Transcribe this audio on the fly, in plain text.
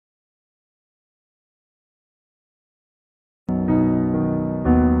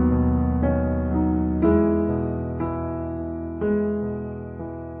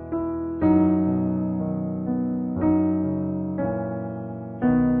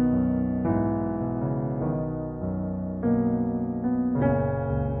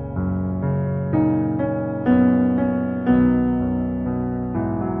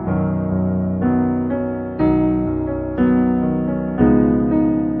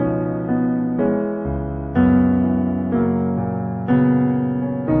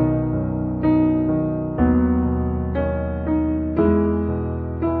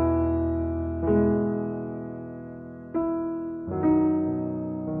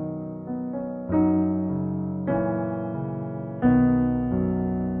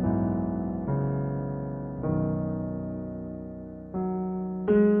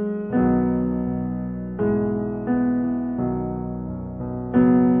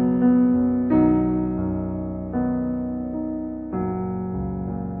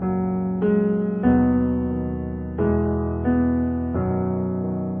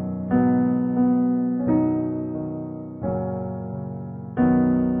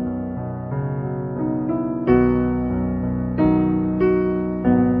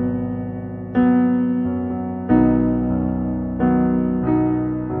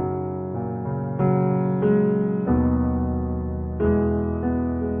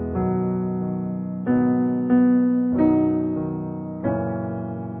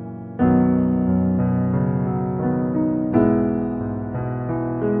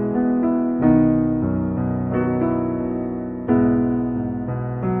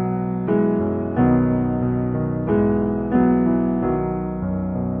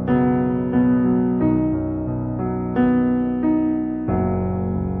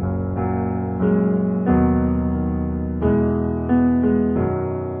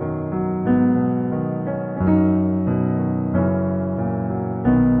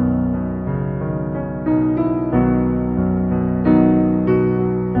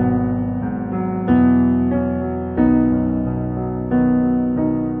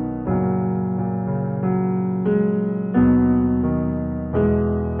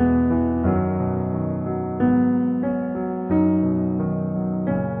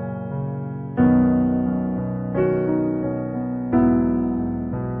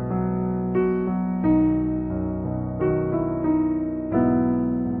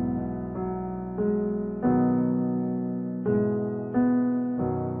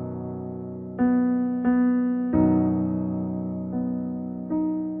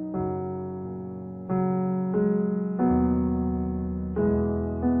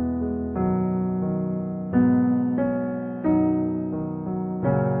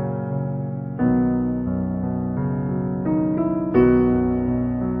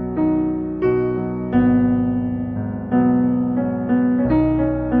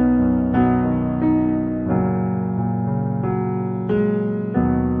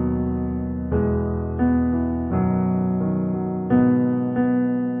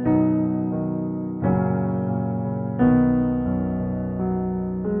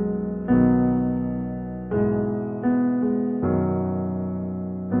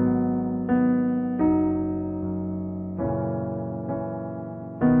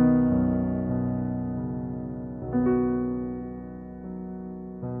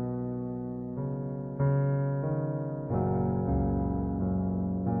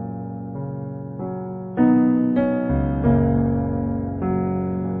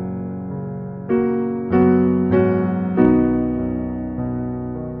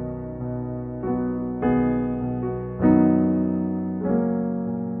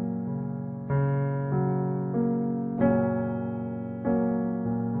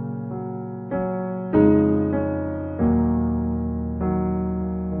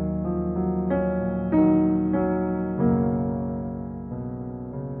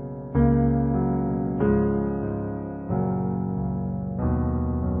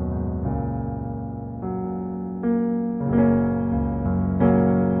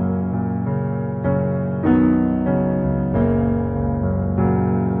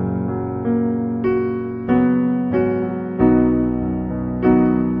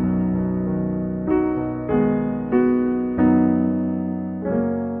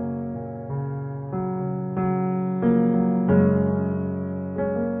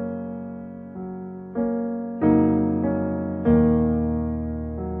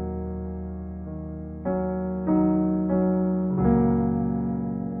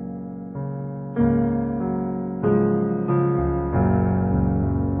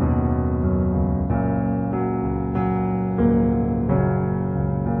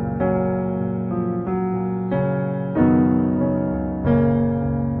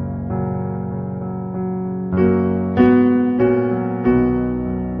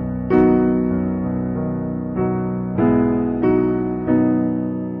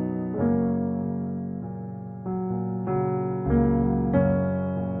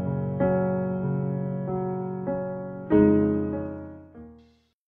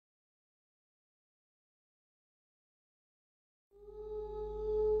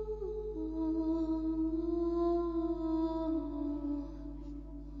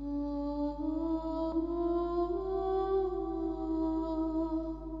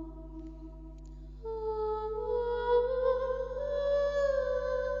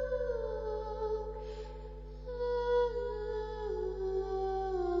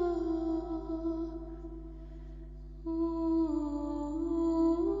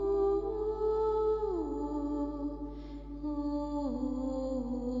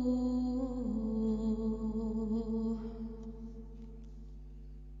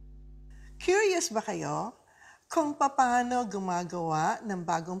Curious ba kayo kung paano gumagawa ng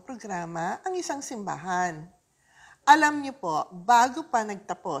bagong programa ang isang simbahan? Alam niyo po, bago pa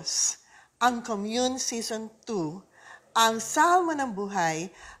nagtapos ang Commune Season 2, ang Salmo ng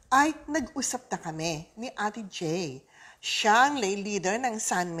Buhay ay nag-usap na kami ni Ate Jay. Siya ang lay leader ng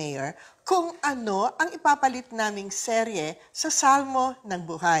San Mayor kung ano ang ipapalit naming serye sa Salmo ng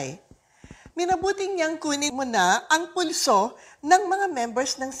Buhay. Minabuting niyang kunin mo na ang pulso ng mga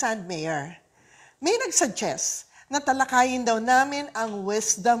members ng San Mayor. May nagsuggest na talakayin daw namin ang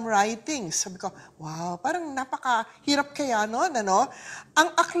wisdom writings. Sabi ko, wow, parang napakahirap kaya nun, ano?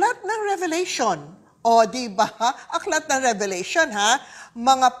 Ang aklat ng Revelation. O, di ba? Aklat ng Revelation, ha?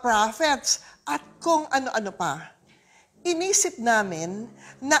 Mga prophets at kung ano-ano pa. Inisip namin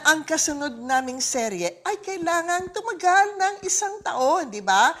na ang kasunod naming serye ay kailangan tumagal ng 1 taon, di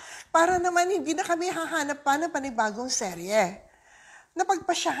ba? Para naman hindi na kami hahanap pa ng panibagong serye.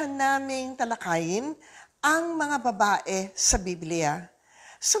 Napagpasyahan naming talakayin ang mga babae sa Biblia.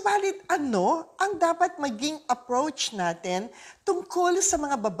 Subalit ano ang dapat maging approach natin tungkol sa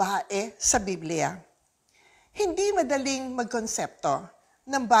mga babae sa Biblia? Hindi madaling magkonsepto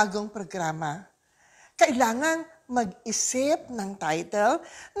ng bagong programa. Kailangan mag-isip ng title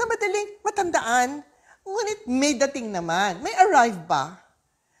na madaling matandaan, ngunit may dating naman. May arrive ba?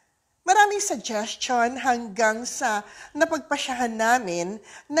 Maraming suggestion hanggang sa napagpasyahan namin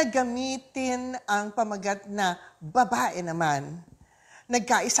na gamitin ang pamagat na babae naman.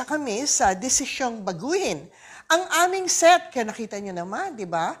 Nagkaisa kami sa desisyong baguhin ang aming set. Kaya nakita niyo naman, di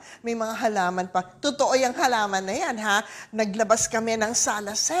ba? May mga halaman pa. Totoo yung halaman na yan, ha? Naglabas kami ng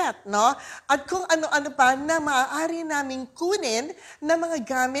sala set, no? At kung ano-ano pa na maaari naming kunin na mga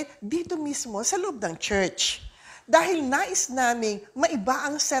gamit dito mismo sa loob ng church. Dahil nais naming maiba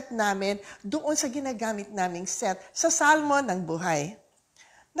ang set namin doon sa ginagamit naming set sa Salmo ng Buhay.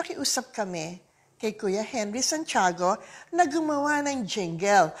 Nakiusap kami kay Kuya Henry Santiago na gumawa ng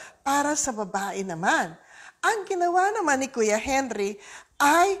jingle para sa babae naman. Ang ginawa naman ni Kuya Henry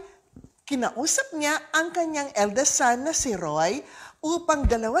ay kinausap niya ang kanyang eldest son na si Roy upang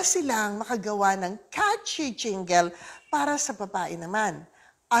dalawa silang makagawa ng catchy jingle para sa babae naman.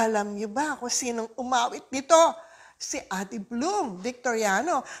 Alam niyo ba kung sinong umawit nito? Si Ate Bloom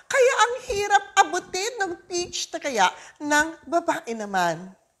Victoriano. Kaya ang hirap abutin ng pitch na kaya ng babae naman.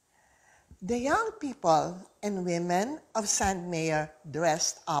 The young people and women of San Mayor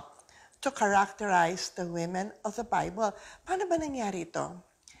dressed up to characterize the women of the Bible. Paano ba nangyari ito?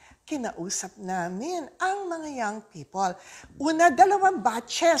 Kinausap namin ang mga young people. Una, 2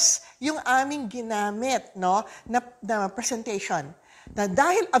 batches yung aming ginamit, no, na presentation. Na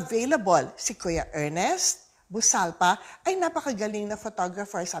dahil available si Kuya Ernest Busalpa ay napakagaling na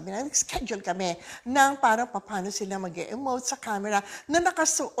photographer. Sabi na, nag-schedule kami ng parang paano sila mag-emote sa camera na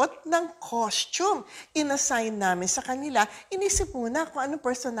nakasuot ng costume. Inassign namin sa kanila. Inisip muna kung anong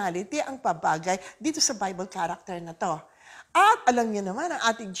personality ang pabagay dito sa Bible character na to. At alam niyo naman, ang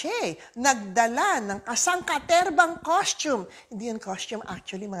Ate Jay, nagdala ng kasangkaterbang costume. Hindi yung costume,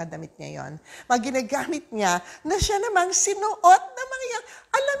 actually, mga damit niya yon. Ginagamit niya na siya namang sinuot na mga yang,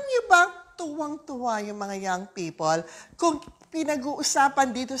 alam niyo ba, tuwang-tuwa yung mga young people kung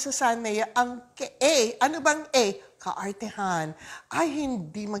pinag-uusapan dito sa San Mayor ang A. Ano bang A? Kaartehan. Ay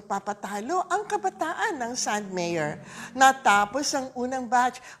hindi magpapatalo ang kabataan ng San Mayor. Natapos ang unang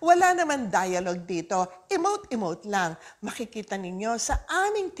batch, wala naman dialogue dito. Emote-emote lang. Makikita ninyo sa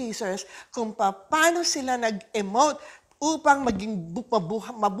aming teasers kung paano sila nag-emote upang maging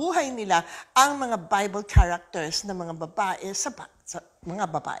mabuhay nila ang mga Bible characters ng mga babae sa mga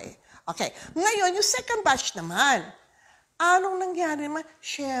babae. Okay, ngayon yung second batch naman. Anong nangyari naman?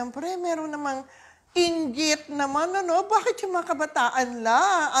 Siyempre, meron namang inggit naman, ano? Bakit yung mga kabataan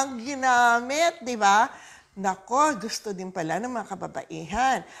la ang ginamit, di ba? Nako, gusto din pala ng mga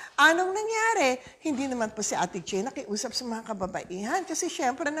kababaihan. Anong nangyari? Hindi naman po si Ate Jay nakiusap sa mga kababaihan kasi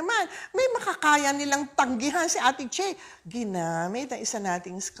syempre naman, may makakaya nilang tanggihan si Ate Jay. Ginamit ang isa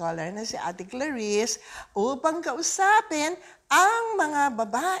nating scholar na si Ate Clarice upang kausapin ang mga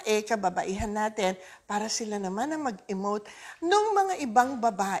babae, kababaihan natin, para sila naman ang mag-emote ng mga ibang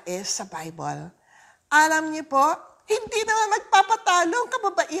babae sa Bible. Alam niyo po, hindi naman magpapatalo ang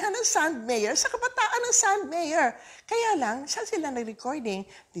kababaihan ng San Mayor sa kabataan ng San Mayor. Kaya lang, saan sila nag-recording?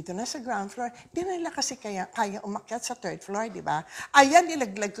 Dito na sa ground floor. Di na nila kasi kaya umakyat sa 3rd floor, di ba? Ayan,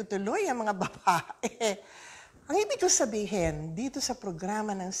 nilaglag ko tuloy ang mga babae. Ang ibig ko sabihin, dito sa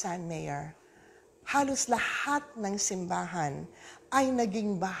programa ng San Mayor, halos lahat ng simbahan ay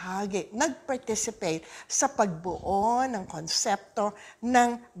naging bahagi, nag-participate sa pagbuo ng konsepto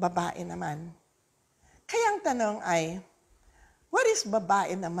ng babae naman. Kaya ang tanong ay, What is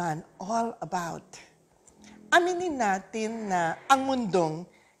babae naman all about? Aminin natin na ang mundong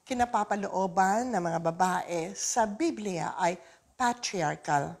kinapapalooban ng mga babae sa Biblia ay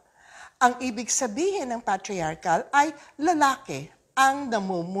patriarchal. Ang ibig sabihin ng patriarchal ay lalaki ang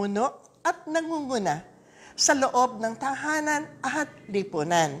namumuno at nangunguna sa loob ng tahanan at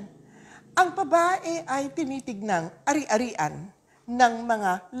lipunan. Ang babae ay tinitignang ari-arian ng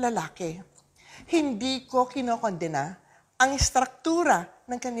mga lalaki. Hindi ko kinokondena ang struktura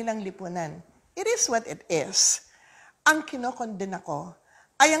ng kanilang lipunan. It is what it is. Ang kinokondena ko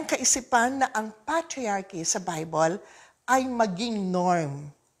ay ang kaisipan na ang patriarchy sa Bible ay maging norm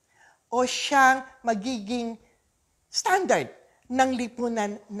o siyang magiging standard ng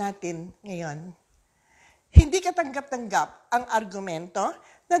lipunan natin ngayon. Hindi katanggap-tanggap ang argumento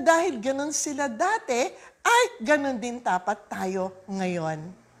na dahil ganun sila dati, ay ganun din dapat tayo ngayon.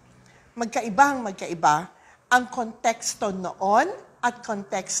 Magkaiba ang konteksto noon at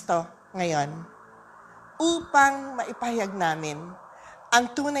konteksto ngayon. Upang maipahayag namin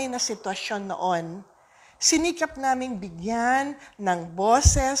ang tunay na sitwasyon noon, sinikap naming bigyan ng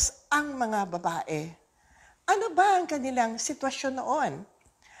boses ang mga babae. Ano ba ang kanilang sitwasyon noon?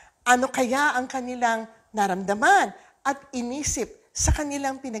 Ano kaya ang kanilang naramdaman at inisip sa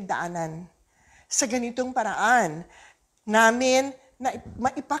kanilang pinagdaanan? Sa ganitong paraan, namin na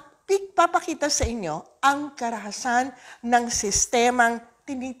maipapakita sa inyo ang karahasan ng sistemang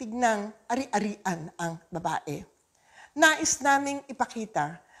tinitignang ari-arian ang babae. Nais naming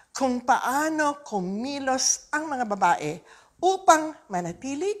ipakita kung paano kumilos ang mga babae upang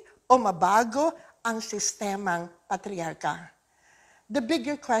manatili o mabago ang sistemang patriarka. The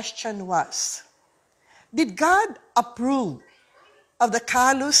bigger question was, did God approve of the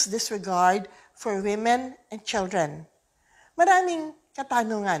callous disregard for women and children? Maraming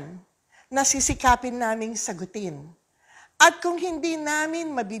katanungan na sisikapin naming sagutin. At kung hindi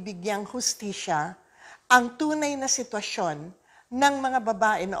namin mabibigyang hustisya ang tunay na sitwasyon ng mga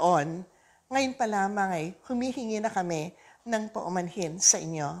babae noon, ngayon pa lamang ay humihingi na kami ng paumanhin sa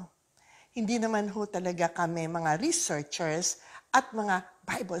inyo. Hindi naman ho talaga kami mga researchers at mga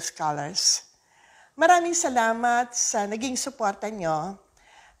Bible scholars. Maraming salamat sa naging suporta nyo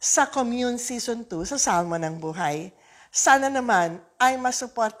sa Commune Season 2 sa Salmo ng Buhay. Sana naman ay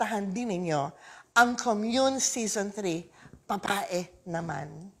masuportahan din ninyo ang Commune Season 3, Babae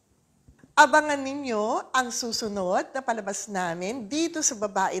Naman. Abangan ninyo ang susunod na palabas namin dito sa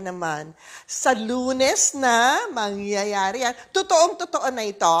Babae Naman. Sa Lunes na mangyayari yan. Totoong-totoo na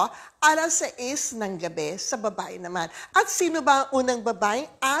ito, alas 6 ng gabi sa Babae Naman. At sino ba ang unang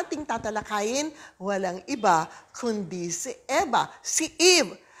babaeng ating tatalakayin? Walang iba kundi si Eva, si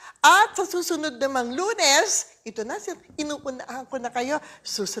Eve. At sa susunod namang Lunes, ito na, inuunahan ko na kayo,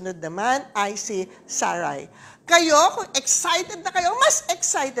 susunod naman ay si Sarai. Kayo, kung excited na kayo, mas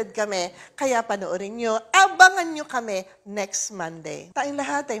excited kami. Kaya panoorin nyo, abangan nyo kami next Monday. Tayong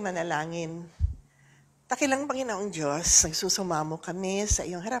lahat ay manalangin. Takilang Panginoong Diyos, nagsusumamo kami sa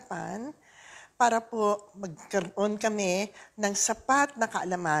iyong harapan para po magkaroon kami ng sapat na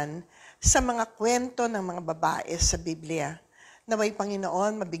kaalaman sa mga kwento ng mga babae sa Biblia. Naway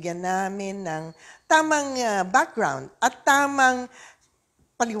Panginoon, mabigyan namin ng tamang background at tamang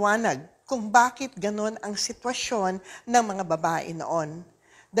paliwanag kung bakit ganon ang sitwasyon ng mga babae noon.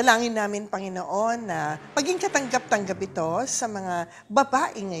 Dalangin namin, Panginoon, na maging katanggap-tanggap ito sa mga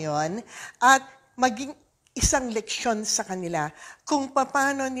babae ngayon at maging isang leksyon sa kanila kung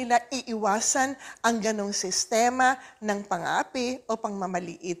paano nila iiwasan ang ganong sistema ng pang-aapi o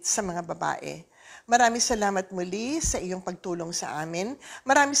pangmamaliit sa mga babae. Maraming salamat muli sa iyong pagtulong sa amin.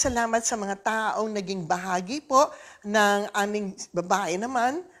 Maraming salamat sa mga taong naging bahagi po ng aming Babae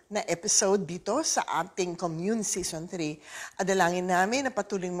Naman na episode dito sa ating Commune Season 3. At dalangin namin na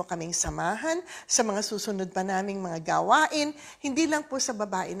patuloy mo kaming samahan sa mga susunod pa naming mga gawain, hindi lang po sa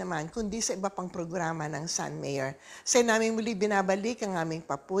Babae Naman, kundi sa iba pang programa ng Sun Mayor. Sa namin muli binabalik ang aming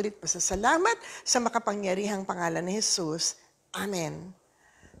papurit pasasalamat sa makapangyarihang pangalan ni Jesus. Amen.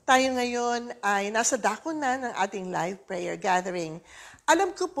 Tayo ngayon ay nasa dako na ng ating live prayer gathering.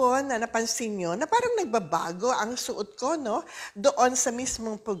 Alam ko po na napansin nyo na parang nagbabago ang suot ko, no? Doon sa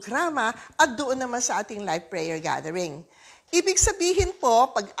mismong programa at doon naman sa ating live prayer gathering. Ibig sabihin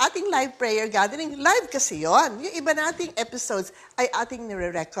po, pag ating live prayer gathering, live kasi yon. Yung iba nating episodes ay ating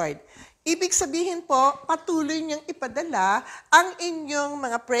nire-record. Ibig sabihin po, patuloy niyang ipadala ang inyong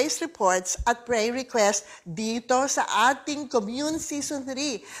mga praise reports at prayer requests dito sa ating Commune Season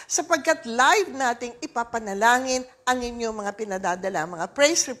 3 sapagkat live nating ipapanalangin ang inyong mga pinadadala, mga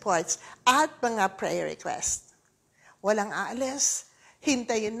praise reports at mga prayer requests. Walang aalis,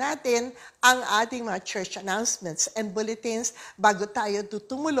 Hintayin natin ang ating mga church announcements and bulletins bago tayo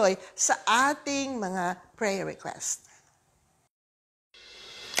tutumuloy sa ating mga prayer requests.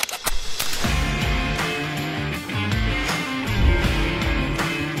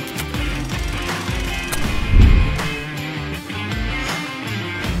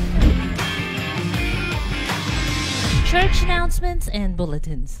 Church announcements and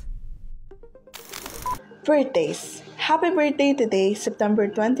bulletins. Birthdays. Happy birthday today, September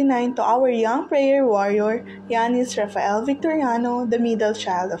 29, to our young prayer warrior, Yanis Rafael Victoriano, the middle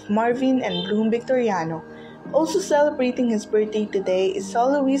child of Marvin and Bloom Victoriano. Also celebrating his birthday today is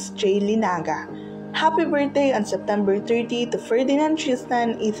Sol Luis J. Linaga. Happy birthday on September 30 to Ferdinand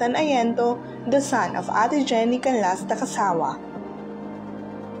Tristan Ethan Ayento, the son of Ate Jenny Canlas Takasawa.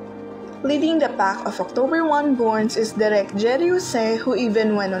 Leading the pack of October 1 borns is Direk Jerry Jose, who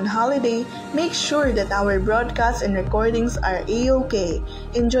even when on holiday, makes sure that our broadcasts and recordings are A-OK.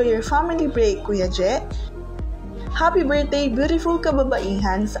 Enjoy your family break, Kuya Je. Happy birthday, beautiful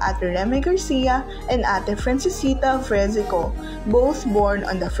kababaihan sa Ate Reme Garcia and Ate Francisita Frezico, both born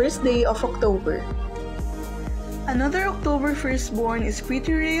on the first day of October. Another October 1st born is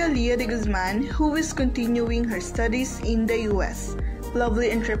Pretty Rhea Leah de Guzman, who is continuing her studies in the U.S.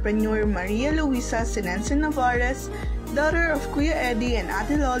 Lovely entrepreneur Maria Luisa Sinense Navarez, daughter of Kuya Eddie and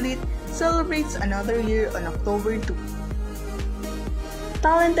Ate Lolit, celebrates another year on October 2.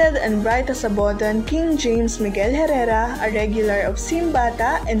 Talented and bright as a button, King James Miguel Herrera, a regular of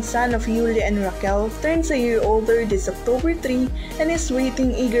Simbata and son of Yulia and Raquel, turns a year older this October 3 and is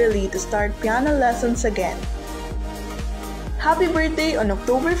waiting eagerly to start piano lessons again. Happy birthday on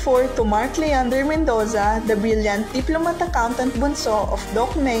October 4 to Mark Leander Mendoza, the brilliant diplomat accountant bunso of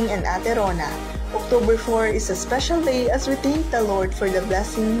Doc Meng and Ate Rona. October 4 is a special day as we thank the Lord for the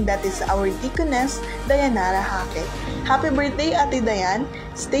blessing that is our deaconess, Dayanara Hackett. Happy birthday, Ate Dayan!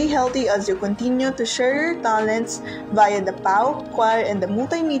 Stay healthy as you continue to share your talents via the PAW, choir, and the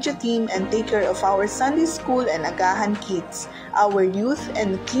multimedia team and take care of our Sunday school and agahan kids, our youth,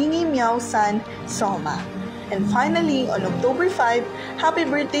 and clingy meow son, Soma. And finally, on October 5, happy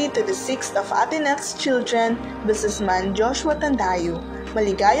birthday to the sixth of Atenet's children, businessman Joshua Tandayo.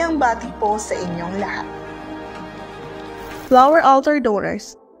 Maligayang bati po sa inyong lahat. Flower Altar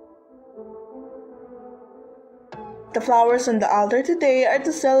Donors. The flowers on the altar today are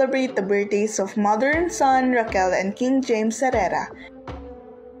to celebrate the birthdays of mother and son Raquel and King James Herrera,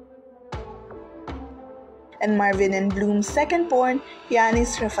 and Marvin and Bloom's second-born,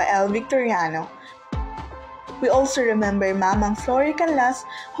 Yanis Rafael Victoriano. We also remember Mamang Flory Canlas,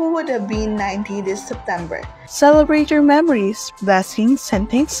 who would have been 90 this September. Celebrate your memories, blessings, and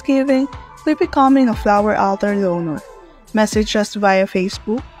Thanksgiving by becoming a Flower Altar donor. Message us via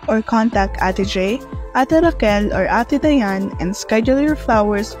Facebook or contact Ate J, Ate Raquel, or Ate Dayan and schedule your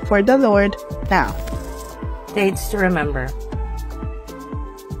flowers for the Lord now. Dates to remember.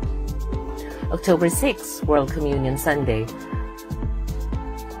 October 6, World Communion Sunday.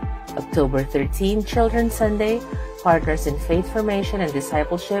 October 13, Children's Sunday, Partners in Faith Formation and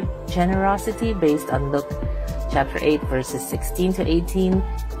Discipleship, Generosity based on Luke chapter 8 verses 16 to 18.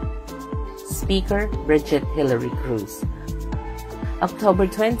 Speaker, Bridget Hillary Cruz. October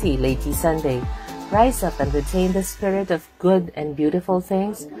 20, Laity Sunday, Rise up and retain the spirit of good and beautiful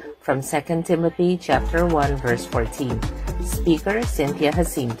things from 2 Timothy chapter 1 verse 14. Speaker, Cynthia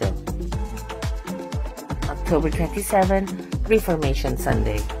Jacinto. October 27, Reformation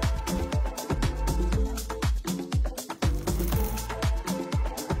Sunday.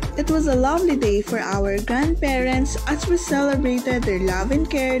 It was a lovely day for our grandparents as we celebrated their love and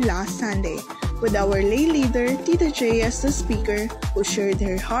care last Sunday, with our lay leader, Tita J, as the speaker, who shared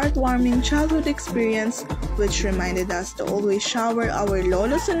her heartwarming childhood experience, which reminded us to always shower our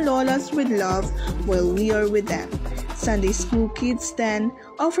lolos and lolas with love while we are with them. Sunday School Kids then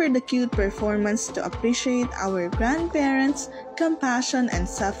offered a cute performance to appreciate our grandparents' compassion and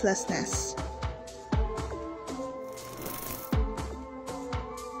selflessness.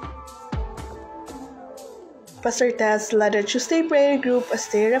 Pastor Tess led a Tuesday prayer group as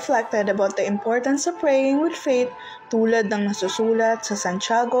they reflected about the importance of praying with faith tulad ng nasusulat sa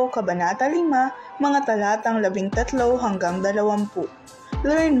Santiago, Kabanata 5, mga talatang 13 hanggang 20.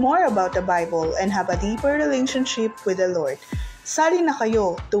 Learn more about the Bible and have a deeper relationship with the Lord. Sali na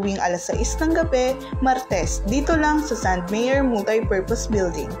kayo tuwing alas 6 ng gabi, Martes, dito lang sa St. Mayor Multipurpose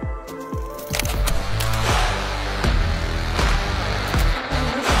Building.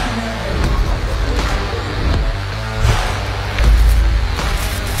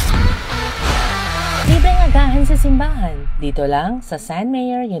 Libreng agahan sa simbahan, dito lang sa St.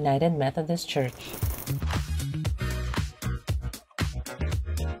 Mayor United Methodist Church.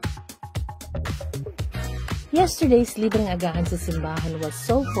 Yesterday's libreng agahan sa simbahan was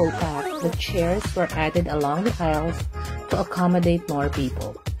so full-packed that chairs were added along the aisles to accommodate more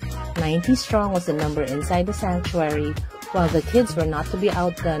people. 90 strong was the number inside the sanctuary, while the kids were not to be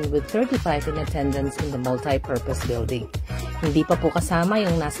outdone with 35 in attendance in the multi-purpose building. Hindi pa po kasama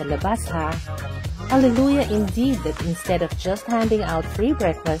yung nasa labas ha. Hallelujah indeed that instead of just handing out free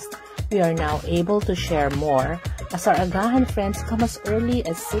breakfast, we are now able to share more as our agahan friends come as early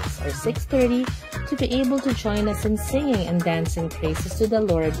as 6 or 6:30 to be able to join us in singing and dancing praises to the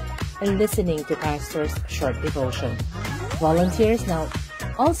Lord and listening to Pastor's short devotion. Volunteers now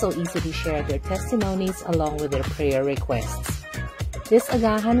also easily share their testimonies along with their prayer requests. This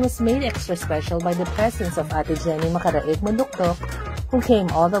agahan was made extra special by the presence of Ate Jenny Makaraig Mundukdok, who came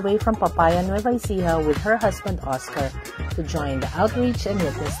all the way from Papaya, Nueva Ecija with her husband Oscar to join the outreach and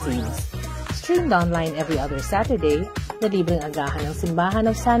witness teams. Streamed online every other Saturday, the libreng agahan ng Simbahan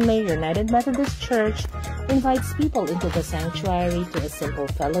of San May United Methodist Church invites people into the sanctuary to a simple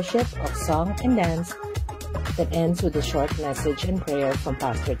fellowship of song and dance that ends with a short message and prayer from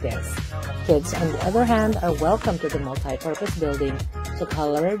Pastor Tess. Kids, on the other hand, are welcome to the multi-purpose building to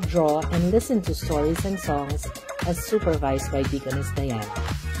color, draw, and listen to stories and songs as supervised by Deaconess Diane.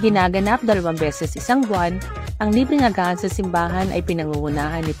 Ginaganap 2 beses isang buwan, ang libreng agahan sa simbahan ay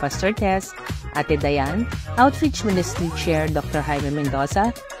pinangungunahan ni Pastor Tess, Ate Diane, Outreach Ministry Chair Dr. Jaime Mendoza,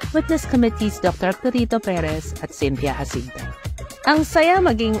 Witness Committees Dr. Clarito Perez at Cynthia Jacinta. Ang saya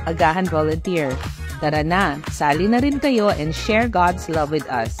maging agahan volunteer. Tara na, sali na rin kayo and share God's love with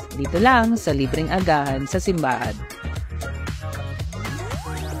us. Dito lang sa libreng agahan sa simbahan.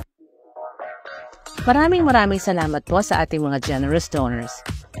 Maraming salamat po sa ating mga generous donors.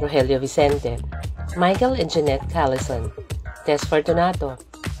 Rogelio Vicente, Michael and Jeanette Callison, Tess Fortunato,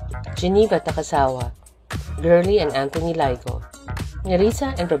 Geneva Takasawa, Gurley and Anthony Laico,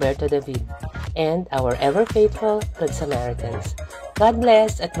 Nerissa and Roberto David, and our ever-faithful Good Samaritans. God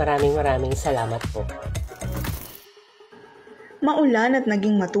bless at maraming salamat po. Maulan at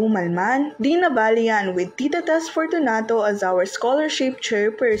naging matumal man, di nabali yan with Tita Tess Fortunato as our scholarship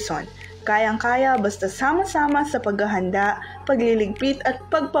chairperson. Kayang-kaya basta sama-sama sa paghahanda, pagliligpit at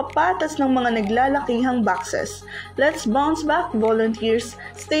pagpapatas ng mga naglalakihang boxes. Let's bounce back, volunteers.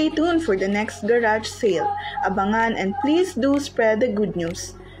 Stay tuned for the next garage sale. Abangan and please do spread the good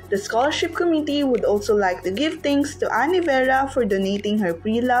news. The scholarship committee would also like to give thanks to Annie Vera for donating her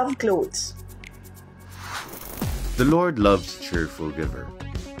pre-loved clothes. The Lord loves a cheerful giver.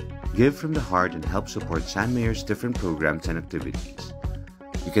 Give from the heart and help support San Mayor's different programs and activities.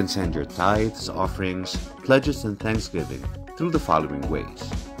 You can send your tithes, offerings, pledges, and thanksgiving through the following ways.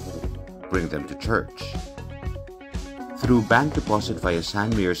 Bring them to church. Through bank deposit via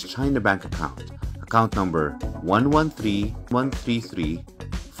San Mayor's China Bank account number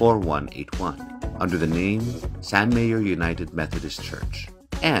 113-133-4181, under the name San Mayor United Methodist Church.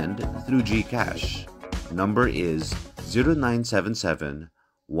 And through GCash. Number is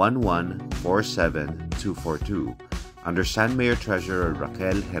 0977-1147242. Under San Mayor Treasurer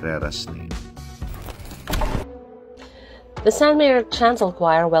Raquel Herrera's name. The San Mayor Chancel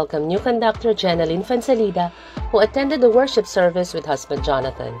Choir welcomed new conductor Jenaline Fansalida, who attended the worship service with husband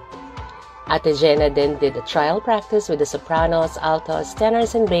Jonathan. Ate Jenna then did a trial practice with the sopranos, altos,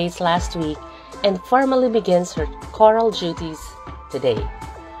 tenors, and bass last week and formally begins her choral duties today.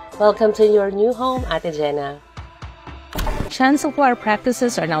 Welcome to your new home, Ate Jenna. Chancel Choir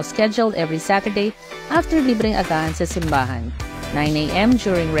practices are now scheduled every Saturday after libreng agahan sa simbahan, 9 a.m.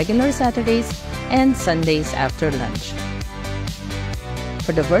 during regular Saturdays and Sundays after lunch.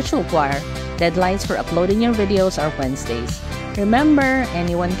 For the virtual choir, deadlines for uploading your videos are Wednesdays. Remember,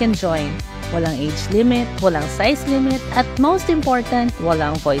 anyone can join. Walang age limit, walang size limit, at most important,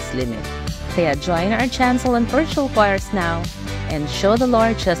 walang voice limit. Kaya join our chancel and virtual choirs now and show the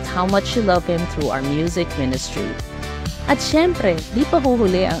Lord just how much you love Him through our music ministry. At syempre, di pa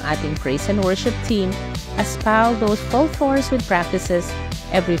huhuli ang ating praise and worship team as PAL goes full force with practices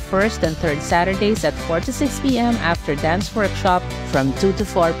every first and third Saturdays at 4 to 6 p.m. after dance workshop from 2 to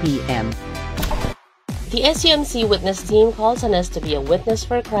 4 p.m. The SUMC Witness Team calls on us to be a witness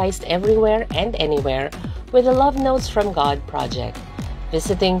for Christ everywhere and anywhere with the Love Notes from God project.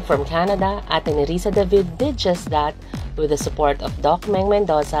 Visiting from Canada, Ate Nerissa David did just that with the support of Doc Meng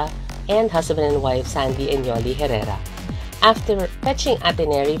Mendoza and husband and wife Sandy and Yoli Herrera. After fetching Ate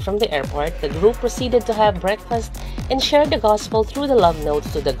Neri from the airport, the group proceeded to have breakfast and share the gospel through the love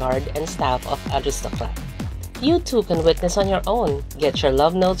notes to the guard and staff of Aristocrat. You too can witness on your own. Get your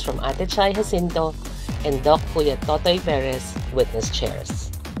love notes from Ate Chay Jacinto and Doc Kuya Totoy Perez, witness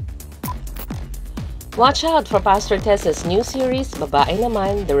chairs. Watch out for Pastor Tess's new series, Babae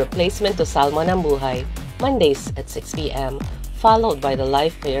Naman, The Replacement to Salmo ng Buhay, Mondays at 6 p.m., followed by the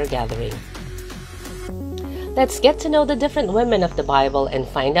live prayer gathering. Let's get to know the different women of the Bible and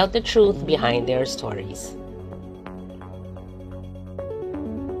find out the truth behind their stories.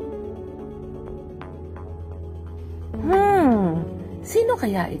 Sino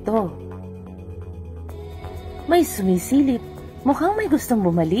kaya ito? May sumisilip. Mukhang may gustong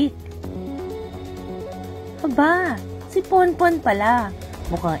bumalik. Aba, si Ponpon pala.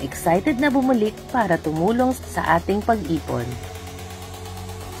 Mukhang excited na bumalik para tumulong sa ating pag-ipon.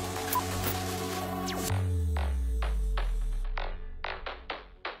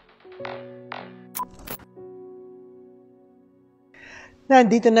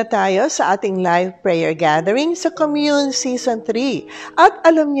 Nandito na tayo sa ating live prayer gathering sa Commune Season 3. At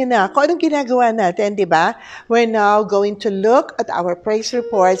alam niyo na kung anong ginagawa natin, di ba? We're now going to look at our praise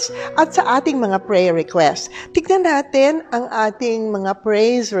reports at sa ating mga prayer requests. Tignan natin ang ating mga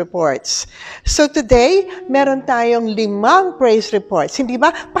praise reports. So today, meron tayong 5 praise reports. Hindi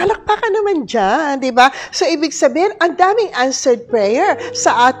ba? Palakpakan naman dyan, di ba? So ibig sabihin, ang daming answered prayer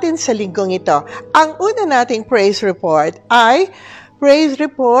sa atin sa linggong ito. Ang una nating praise report ay praise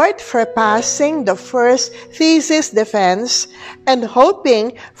report for passing the first thesis defense and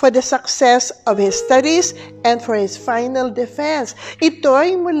hoping for the success of his studies and for his final defense. Ito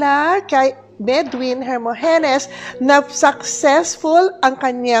ay mula kay Medwin Hermogenes na successful ang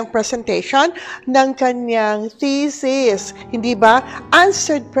kanyang presentation ng kanyang thesis. Hindi ba?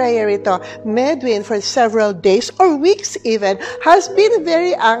 Answered prayer ito. Medwin for several days or weeks even has been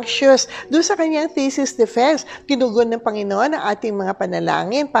very anxious doon sa kanyang thesis defense. Tinugon ng Panginoon ang ating mga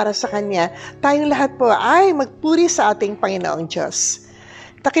panalangin para sa kanya. Tayong lahat po ay magpuri sa ating Panginoong Diyos.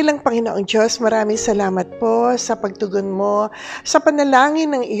 Dakilang Panginoong Diyos, maraming salamat po sa pagtugon mo sa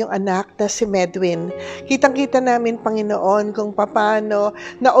panalangin ng iyong anak na si Medwin. Kitang-kita namin, Panginoon, kung paano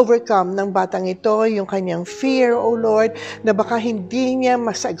na-overcome ng batang ito yung kanyang fear, O Lord, na baka hindi niya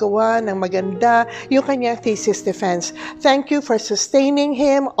masagawa ng maganda yung kanyang thesis defense. Thank you for sustaining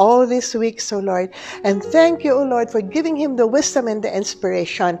him all these weeks, O Lord. And thank you, O Lord, for giving him the wisdom and the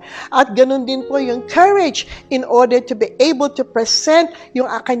inspiration. At ganun din po yung courage in order to be able to present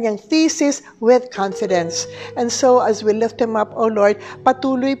yung kanyang thesis with confidence. And so, as we lift him up, O Lord,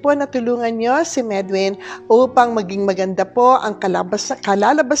 patuloy po na tulungan niyo si Medwin upang maging maganda po ang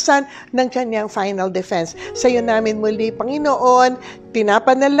kalalabasan ng kanyang final defense. Sa iyo namin muli, Panginoon,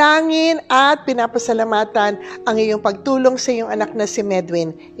 pinapanalangin at pinapasalamatan ang iyong pagtulong sa iyong anak na si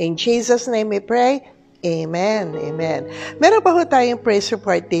Medwin. In Jesus' name we pray. Amen. Amen. Meron pa ho tayong praise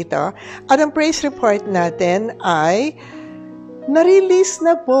report dito. At ang praise report natin ay na-release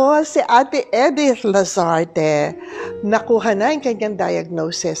na po si Ate Edith Lazarte. Nakuha na yung kanyang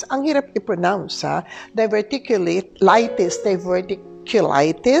diagnosis. Ang hirap i-pronounce,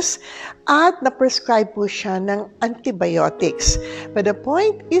 diverticulitis, at na-prescribe po siya ng antibiotics. But the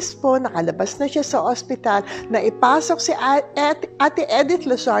point is po, nakalabas na siya sa ospital, na ipasok si Ate Edith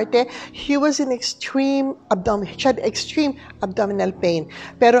Lazarte. He was in extreme abdominal pain.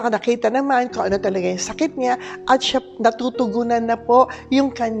 Pero nakita naman kung ano talaga yung sakit niya at siya natutugunan na po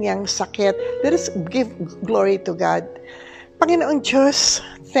yung kanyang sakit. Let us give glory to God. Panginoong Diyos,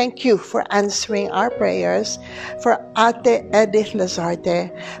 thank you for answering our prayers for Ate Edith Lazarte.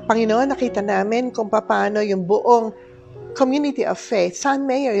 Panginoon, nakita namin kung paano yung buong community of faith, San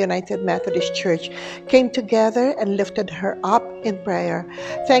Mayor United Methodist Church, came together and lifted her up in prayer.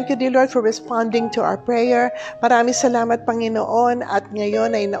 Thank you, dear Lord, for responding to our prayer. Maraming salamat, Panginoon, at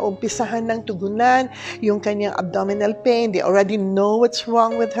ngayon ay naumpisahan ng tugunan yung kanyang abdominal pain. They already know what's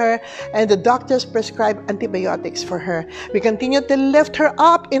wrong with her, and the doctors prescribe antibiotics for her. We continue to lift her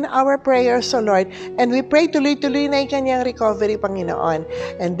up in our prayers, O Lord, and we pray tuloy-tuloy na yung kanyang recovery, Panginoon.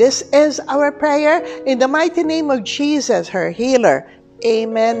 And this is our prayer in the mighty name of Jesus, her healer.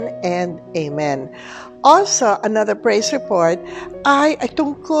 Amen and amen. Also, another praise report ay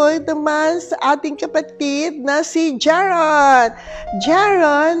tungkol naman sa ating kapatid na si Jaron.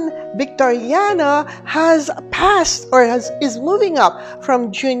 Jaron Victoriano has passed or is moving up from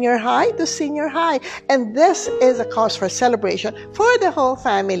junior high to senior high. And this is a cause for celebration for the whole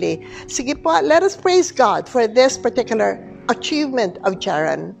family. Sige po, let us praise God for this particular achievement of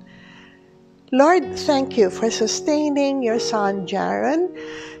Jaron. Lord, thank you for sustaining your son, Jaron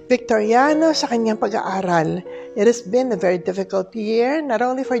Victoriano, sa kanyang pag-aaral. It has been a very difficult year, not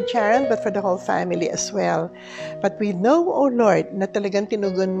only for Jaron, but for the whole family as well. But we know, O Lord, na talagang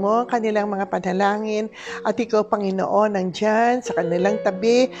tinugon mo ang kanilang mga panalangin at ikaw, Panginoon, nandyan sa kanilang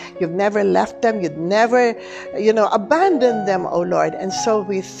tabi. You've never left them. You've never, abandoned them, O Lord. And so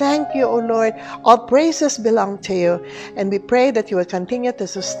we thank you, O Lord. All praises belong to you. And we pray that you will continue to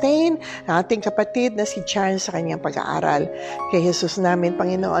sustain ang ating kapatid na si Jaron sa kanyang pag-aaral. Kay Jesus namin,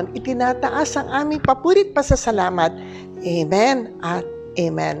 Panginoon, itinataas ang aming papurit pasasalamat. Amen at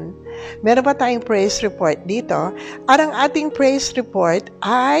amen. Meron pa tayong praise report dito. At ang ating praise report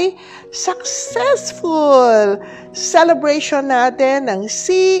ay successful celebration natin ng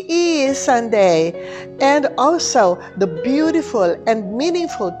CE Sunday. And also, the beautiful and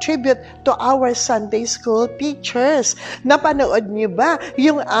meaningful tribute to our Sunday school teachers. Napanood niyo ba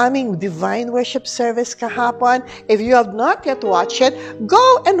yung aming divine worship service kahapon? If you have not yet watched it, go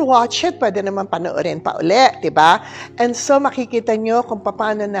and watch it. Pwede naman panoorin pa uli, diba? And so, makikita niyo kung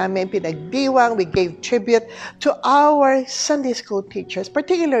paano namin pinagdiwang. We gave tribute to our Sunday school teachers,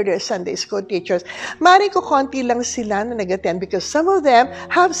 particularly their Sunday school teachers. Maring ko konti lang sila na nag-attend because some of them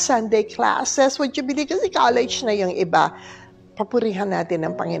have Sunday classes. Would you believe? Kasi college na yung iba. Papurihan natin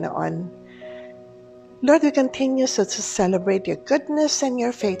ang Panginoon. Lord, we continue to celebrate your goodness and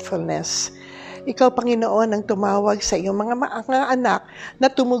your faithfulness. Ikaw, Panginoon, ang tumawag sa iyong mga anak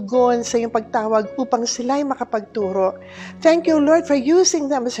na tumugon sa iyong pagtawag upang sila ay makapagturo. Thank you, Lord, for using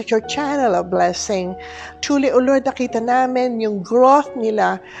them as your channel of blessing. Truly, O Lord, nakita namin yung growth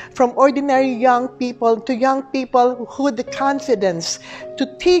nila from ordinary young people to young people who had the confidence to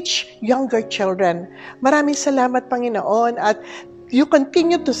teach younger children. Maraming salamat, Panginoon, at you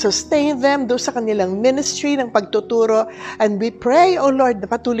continue to sustain them doon sa kanilang ministry ng pagtuturo. And we pray, O Lord,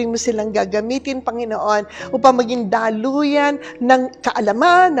 na patuloy mo silang gagamitin, Panginoon, upang maging daluyan ng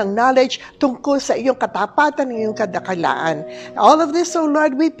kaalaman, ng knowledge tungkol sa iyong katapatan, ng iyong kadakalaan. All of this, O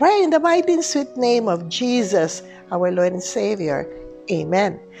Lord, we pray in the mighty and sweet name of Jesus, our Lord and Savior.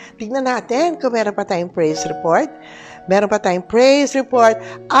 Amen. Tignan natin kung meron pa tayong praise report. Meron pa tayong praise report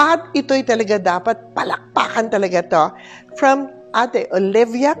at ito'y talaga dapat palakpakan talaga to. From Ate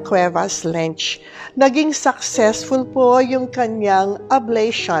Olivia Cuevas Lynch. Naging successful po yung kanyang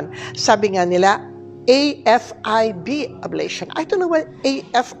ablation. Sabi nga nila, AFIB ablation. I don't know what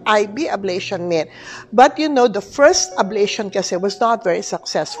AFIB ablation meant. But the first ablation kasi was not very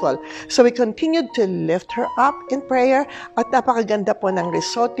successful. So we continued to lift her up in prayer at napakaganda po ng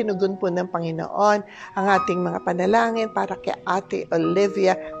result. Tinugon po ng Panginoon ang ating mga panalangin para kay Ate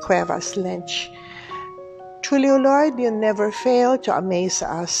Olivia Cuevas Lynch. Truly, O Lord, you never fail to amaze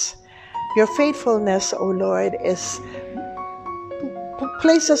us. Your faithfulness, O Lord,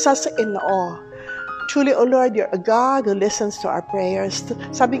 places us in awe. Truly, O Lord, you're a God who listens to our prayers.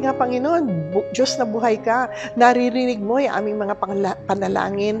 Sabi nga, Panginoon, Diyos na buhay ka, naririnig mo yung aming mga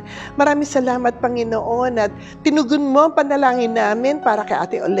panalangin. Maraming salamat, Panginoon, at tinugon mo ang panalangin namin para kay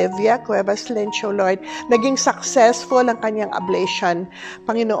Ate Olivia Cuevas Lynch, O Lord. Naging successful ang kanyang ablation.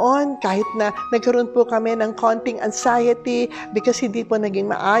 Panginoon, kahit na nagkaroon po kami ng konting anxiety because hindi po naging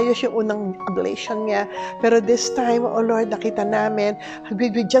maayos yung unang ablation niya. Pero this time, O Lord, nakita namin,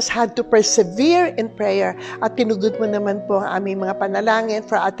 we just had to persevere in prayer at tinugon mo naman po ang aming mga panalangin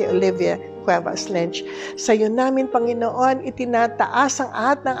for Ate Olivia Cuevas Lynch. Sa iyo namin, Panginoon, itinataas ang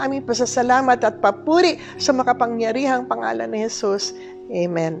lahat ng aming pasasalamat at papuri sa makapangyarihang pangalan ni Jesus.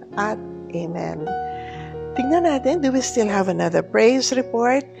 Amen at amen. Tingnan natin, do we still have another praise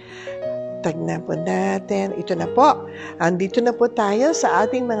report? Tignan po natin. Ito na po. Andito na po tayo sa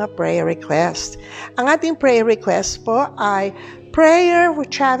ating mga prayer request. Ang ating prayer request po ay prayer for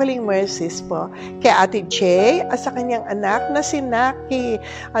traveling mercies po kay Ate Jay at sa kanyang anak na si Naki.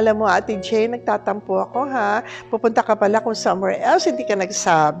 Alam mo, Ate Jay, nagtatampo ako ha. Pupunta ka pala kung somewhere else, hindi ka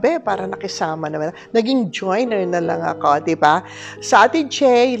nagsabi para nakisama naman. Naging joiner na lang ako, di ba? So Ate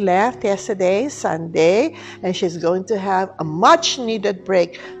Jay left yesterday, Sunday, and she's going to have a much needed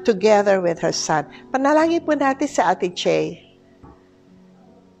break together with her son. Panalangin po natin sa Ate Jay.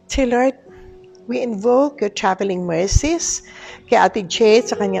 Say, Lord, we invoke your traveling mercies kay Ate Jade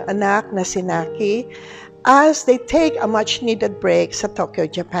sa kanyang anak na si Naki as they take a much-needed break sa Tokyo,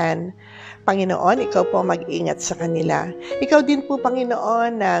 Japan. Panginoon, ikaw po mag-ingat sa kanila. Ikaw din po,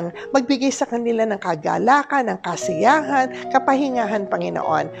 Panginoon, nang magbigay sa kanila ng kagalakan, ng kasiyahan, kapahingahan,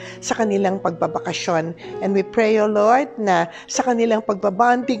 Panginoon, sa kanilang pagbabakasyon. And we pray, O Lord, na sa kanilang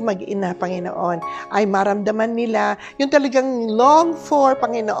pagbabanding mag-ina, Panginoon, ay maramdaman nila yung talagang long for,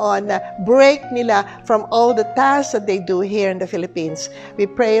 Panginoon, na break nila from all the tasks that they do here in the Philippines. We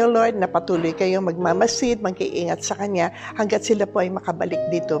pray, O Lord, na patuloy kayong magmamasid, mag-iingat sa Kanya hanggat sila po ay makabalik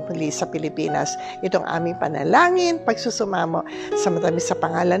dito muli sa Pilipinas. Pilipinas. Itong aming panalangin, pagsusumamo sa matamis sa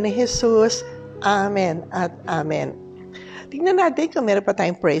pangalan ni Jesus. Amen at amen. Tingnan natin kung meron pa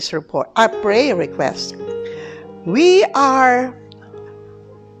tayong prayer request. We are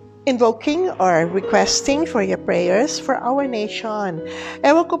invoking or requesting for your prayers for our nation.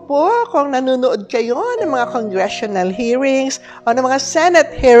 Ewan ko po kung nanonood kayo ng mga congressional hearings o ng mga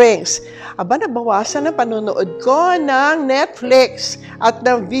Senate hearings. Aba, nabawasan ang panunood ko ng Netflix at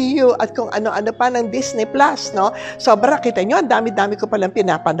ng Viu at kung ano-ano pa ng Disney Plus, no? Sobra, kita nyo, ang dami-dami ko palang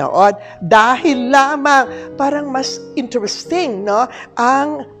pinapanood dahil lamang parang mas interesting, no?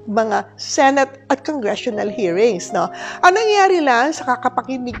 Ang mga Senate at congressional hearings, no? Ang nangyayari lang sa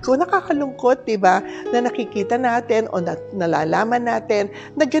kakapakinig ko, nakakalungkot, di ba? Na nakikita natin o nalalaman natin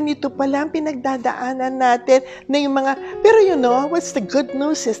na ganito pala ang pinagdadaanan natin na yung mga, pero you know, what's the good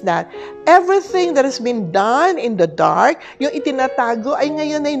news is that everything that has been done in the dark, yung itinatago ay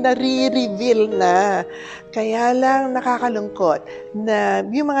ngayon ay nare-reveal na. Kaya lang nakakalungkot na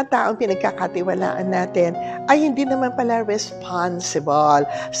yung mga taong pinagkakatiwalaan natin ay hindi naman pala responsible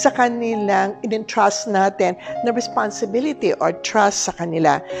sa kanilang in-entrust natin na responsibility or trust sa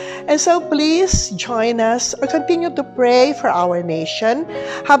kanila. And so please join us or continue to pray for our nation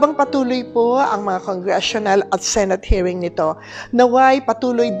habang patuloy po ang mga congressional at Senate hearing nito. Naway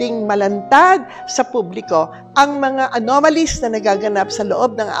patuloy ding malantad sa publiko ang mga anomalies na nagaganap sa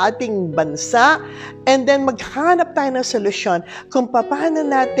loob ng ating bansa, and then maghanap tayo ng solusyon kung paano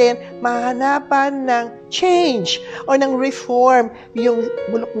natin mahanapan ng change o ng reform yung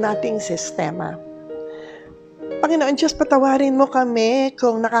bulok nating sistema. Panginoon Diyos, patawarin mo kami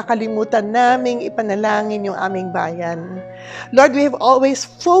kung nakakalimutan naming ipanalangin yung aming bayan. Lord, we have always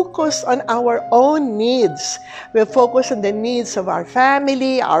focused on our own needs. We have focused on the needs of our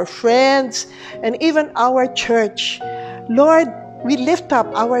family, our friends, and even our church. Lord, we lift up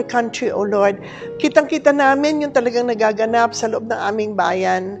our country, O Lord. Kitang-kita namin yung talagang nagaganap sa loob ng aming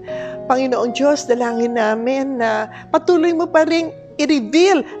bayan. Panginoong Diyos, dalangin namin na patuloy mo pa rin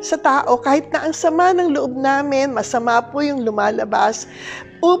i-reveal sa tao kahit na ang sama ng loob namin, masama po yung lumalabas,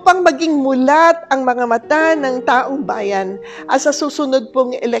 upang maging mulat ang mga mata ng taong bayan at sa susunod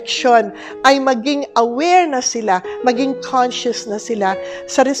pong eleksyon ay maging aware na sila, maging conscious na sila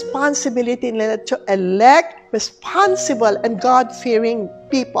sa responsibility nila to elect responsible and God-fearing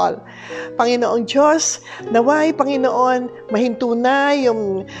people. Panginoong Diyos, naway, Panginoon, mahinto na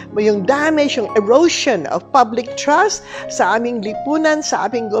yung damage, yung erosion of public trust sa aming lipunan,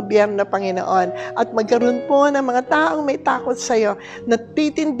 sa aming gobyerno, Panginoon. At magkaroon po ng mga taong may takot sa iyo na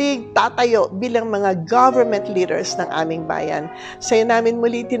titindig, tatayo bilang mga government leaders ng aming bayan. Sa iyo namin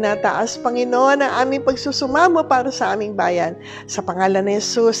muli tinataas, Panginoon, ang aming pagsusumamo para sa aming bayan. Sa pangalan ni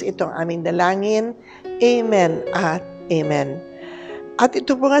Jesus, itong aming dalangin. Amen at amen. At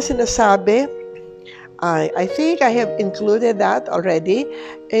ito po nga sinasabi, I think I have included that already,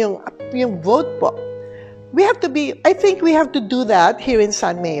 yung vote po. I think we have to do that here in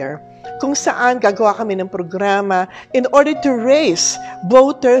San Mayor, kung saan gagawa kami ng programa in order to raise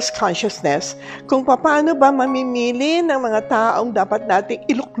voters' consciousness kung paano ba mamimili ng mga taong dapat nating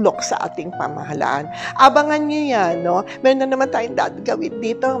iluklok sa ating pamahalaan. Abangan niyo yan, no? Meron na naman tayong gawin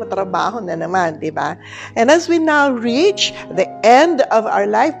dito, matrabaho na naman, di ba? And as we now reach the end of our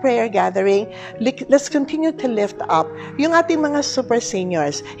live prayer gathering, let's continue to lift up yung ating mga super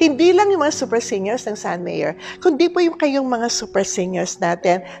seniors. Hindi lang yung mga super seniors ng San Mayor, kundi po yung kayong mga super seniors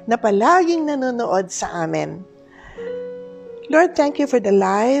natin na palaging nanonood sa amin. Lord, thank you for the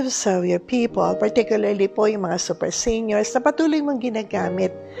lives of your people, particularly po yung mga super seniors na patuloy mong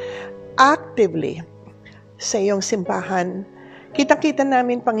ginagamit actively sa iyong simbahan. Kita-kita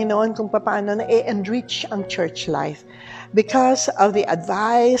namin, Panginoon, kung paano na-enrich ang church life because of the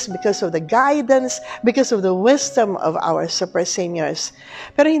advice, because of the guidance, because of the wisdom of our super seniors.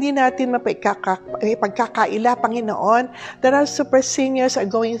 Pero hindi natin mapagkakaila, Panginoon, that our super seniors are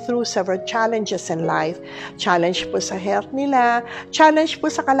going through several challenges in life. Challenge po sa health nila, challenge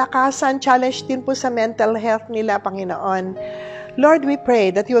po sa kalakasan, challenge din po sa mental health nila, Panginoon. Lord, we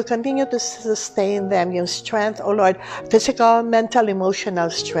pray that you will continue to sustain them, yung strength, O Lord, physical, mental, emotional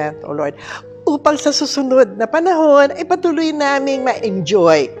strength, O Lord, upang sa susunod na panahon ay patuloy naming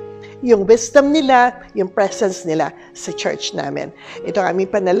ma-enjoy yung wisdom nila, yung presence nila sa church namin. Ito ang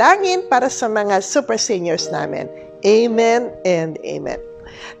aming panalangin para sa mga super seniors namin. Amen and amen.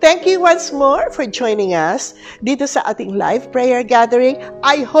 Thank you once more for joining us dito sa ating live prayer gathering.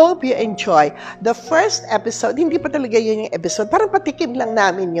 I hope you enjoy the first episode. Hindi pa talaga yun yung episode. Parang patikim lang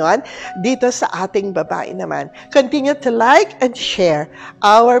namin yon dito sa ating babae naman. Continue to like and share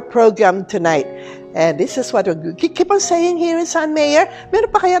our program tonight. And this is what we keep on saying here in San Mayor.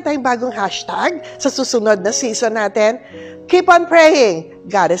 Meron pa kaya tayong bagong hashtag sa susunod na season natin? Keep on praying.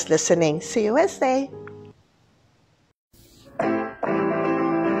 God is listening. See you Wednesday.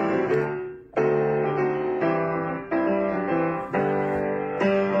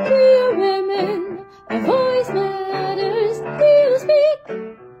 We are women, our voice matters. We will speak,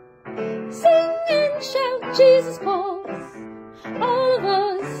 sing and shout. Jesus calls all of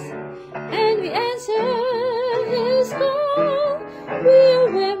us, and we answer His call. We are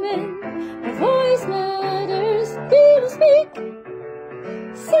women, our voice matters. We will speak,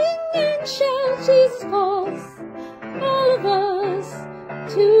 sing and shout. Jesus calls all of us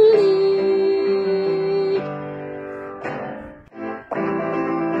to lead.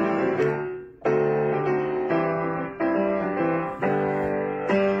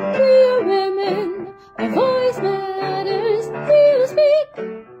 We are women, our voice matters. We will speak,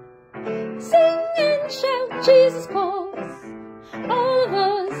 sing and shout. Jesus calls all of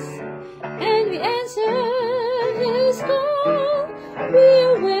us, and we answer His call. We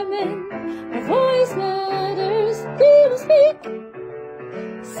are women, our voice matters. We will speak,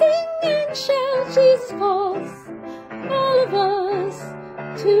 sing and shout. Jesus calls all of us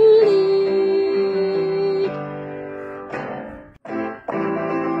to lead.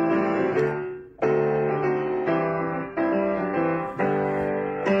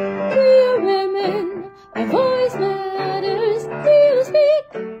 We are women, our voice matters. We will speak,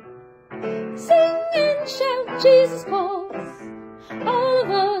 sing and shout. Jesus calls all of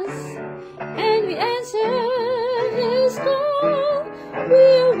us, and we answer His call. We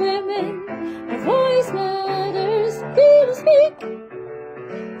are women, our voice matters. We will speak,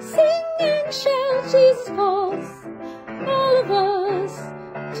 sing and shout. Jesus calls all of us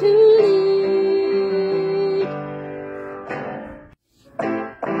to lead.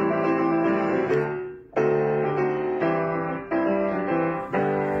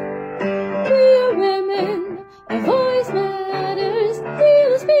 We are women, our voice matters. We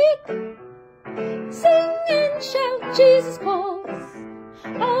will speak, sing and shout. Jesus calls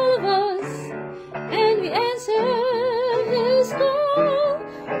all of us, and we answer His call.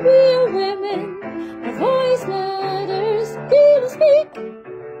 We are women, our voice matters. We will speak,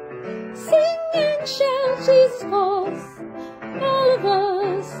 sing and shout. Jesus calls all of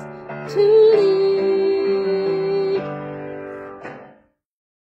us to lead.